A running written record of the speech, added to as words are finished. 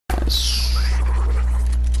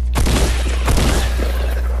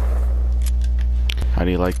How do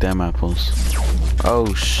you like them apples?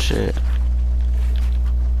 Oh shit.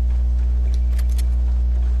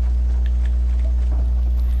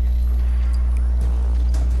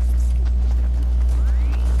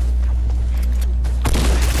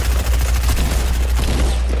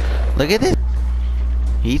 Look at this.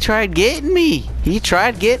 He tried getting me. He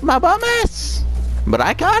tried getting my bum ass. But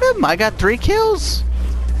I got him. I got 3 kills.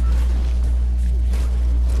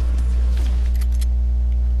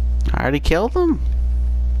 I already killed him.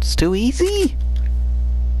 It's too easy.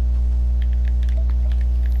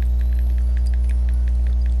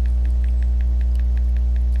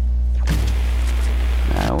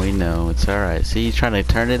 Now we know. It's alright. See, he's trying to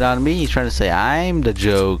turn it on me. He's trying to say I'm the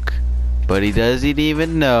joke. But he doesn't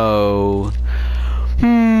even know.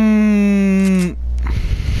 I'm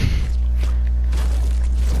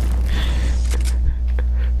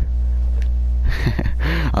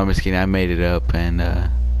just kidding. I made it up and no,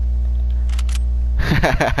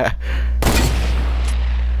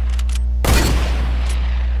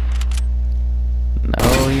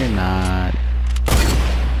 you're not.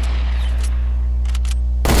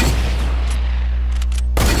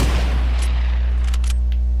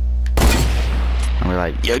 And we're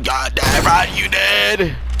like, you goddamn right, you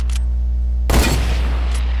did.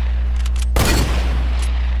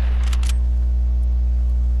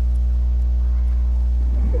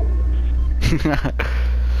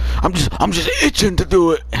 I'm just itching to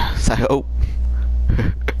do it. It's like, oh.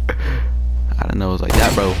 I don't know, it was like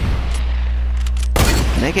that, bro.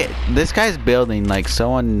 Make it. This guy's building like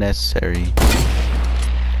so unnecessary.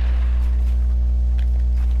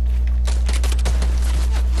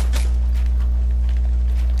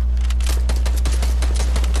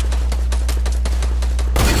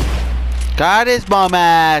 Got his bum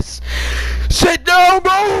ass. Sit down,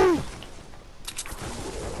 bro.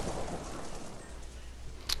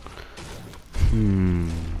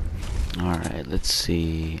 Alright, let's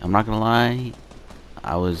see. I'm not gonna lie,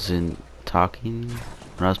 I wasn't talking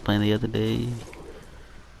when I was playing the other day.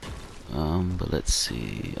 But let's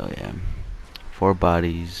see. Oh yeah, 4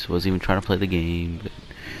 bodies. Wasn't even trying to play the game. But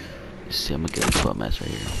let's see, I'm gonna get this bum ass right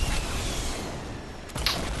here.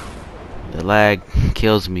 The lag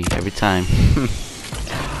kills me every time.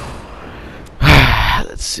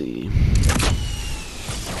 Let's see.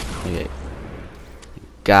 Okay.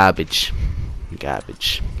 Garbage.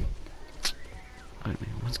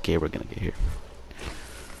 What's Gabriel gonna get here?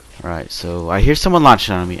 Alright, so I hear someone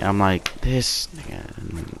launching on me. I'm like, this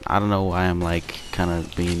nigga. I don't know why I'm like kind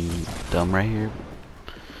of being dumb right here.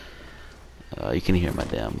 You can hear my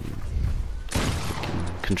damn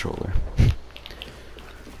controller.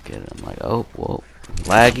 Get it? I'm like, oh, whoa,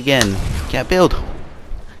 lag again. Can't build.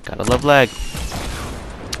 Gotta love lag.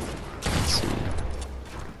 Let's see.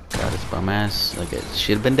 Got his bum ass. Like it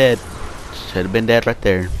should have been dead. Should have been dead right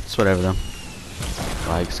there. It's whatever though.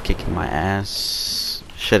 Lag's kicking my ass.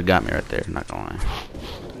 Should have got me right there. Not gonna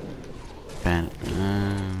lie.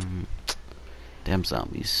 Damn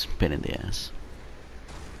zombies. Pain in the ass.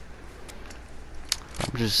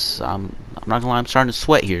 I'm not gonna lie. I'm starting to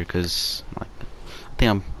sweat here because like, I think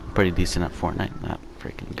I'm pretty decent at Fortnite. Not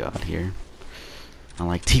freaking god here. I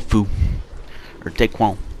like Tfue or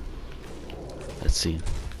Tfue. Let's see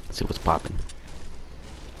what's popping.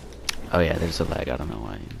 Oh yeah, there's a lag. I don't know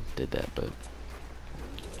why I did that, but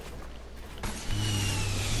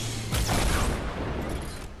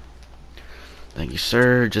thank you,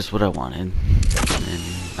 sir. Just what I wanted. And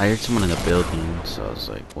I heard someone in the building, so I was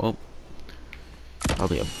like, well,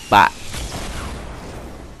 probably a bot.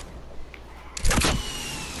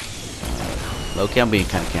 Okay, I'm being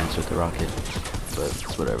kind of cancer with the rocket, but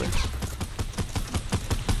it's whatever.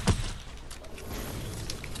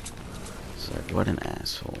 Sorry, what an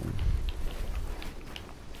asshole.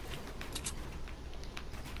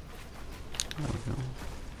 There we go.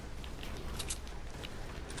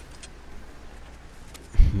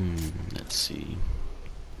 Let's see.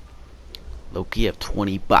 Loki have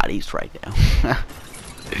 20 bodies right now.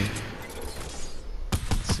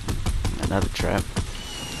 Let's see. Another trap.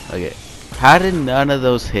 Okay. How did none of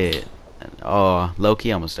those hit? Oh,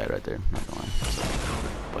 Loki almost died right there. Not gonna lie.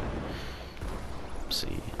 But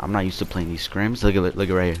see, I'm not used to playing these scrims. Look at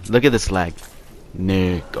right here. Look at this lag.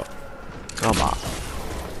 Nigga. Come on.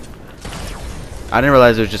 I didn't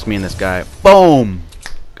realize it was just me and this guy. Boom!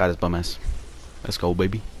 Got his bum ass. Let's go,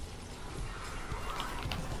 baby.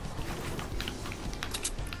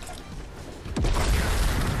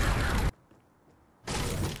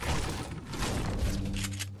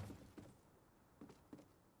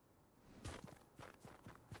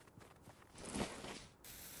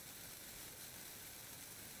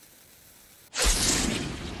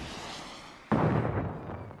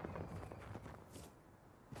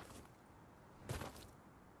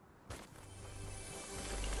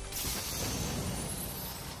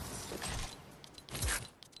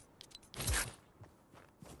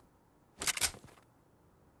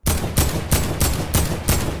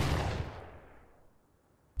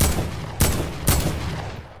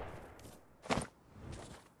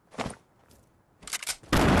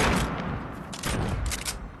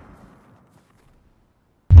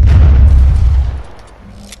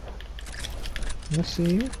 I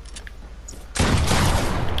see you.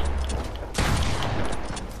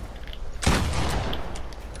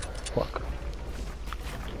 Fuck.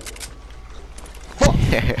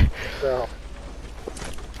 No.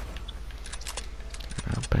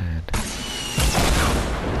 Not bad.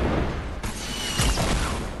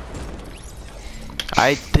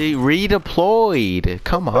 I redeployed.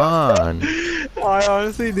 Come on. I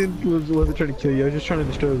honestly wasn't trying to kill you. I was just trying to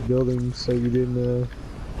destroy those buildings so you didn't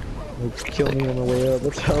like kill me on the way up.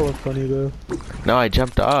 That's hella funny though. No, I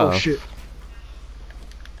jumped off. Oh shit.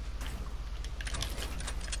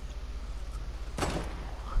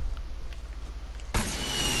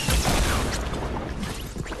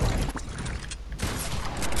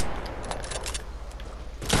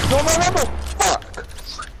 No! Fuck!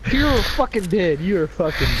 You're fucking dead. You're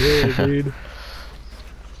fucking dead, dude.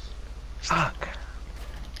 Fuck.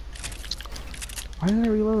 Why didn't I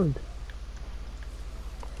reload?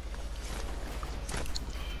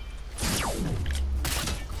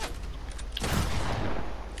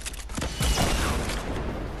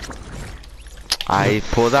 I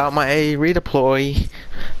pulled out my redeploy.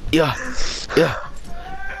 Yeah. Yeah.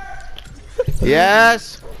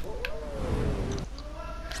 Yes.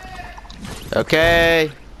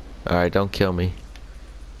 Okay. Alright, don't kill me.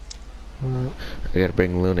 I gotta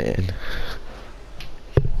bring Luna in.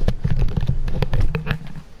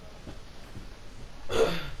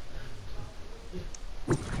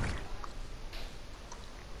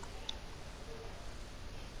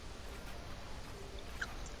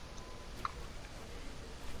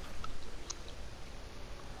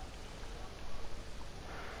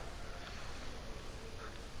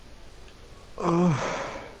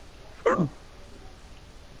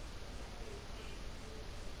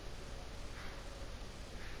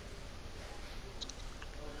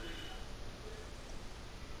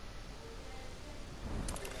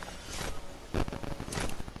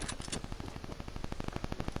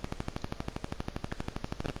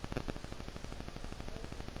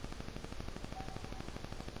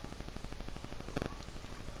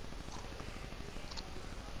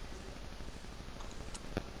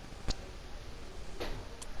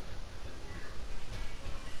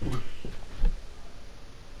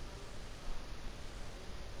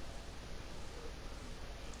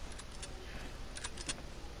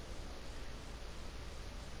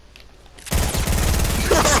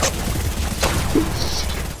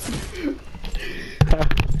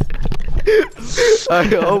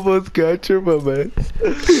 I almost got your moment.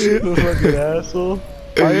 The fucking asshole.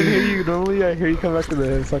 I didn't hear you. Normally I hear you come back to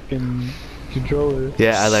the fucking controller.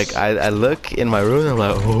 Yeah, I look in my room and I'm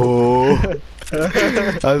like, oh.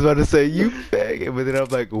 I was about to say you faggot, but then I'm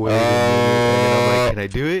like, wait a minute. And then I'm like, can I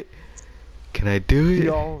do it? Can I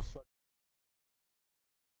do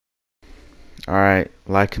it? Alright,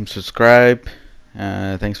 like and subscribe.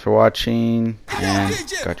 Thanks for watching. And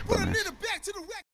got your bonus.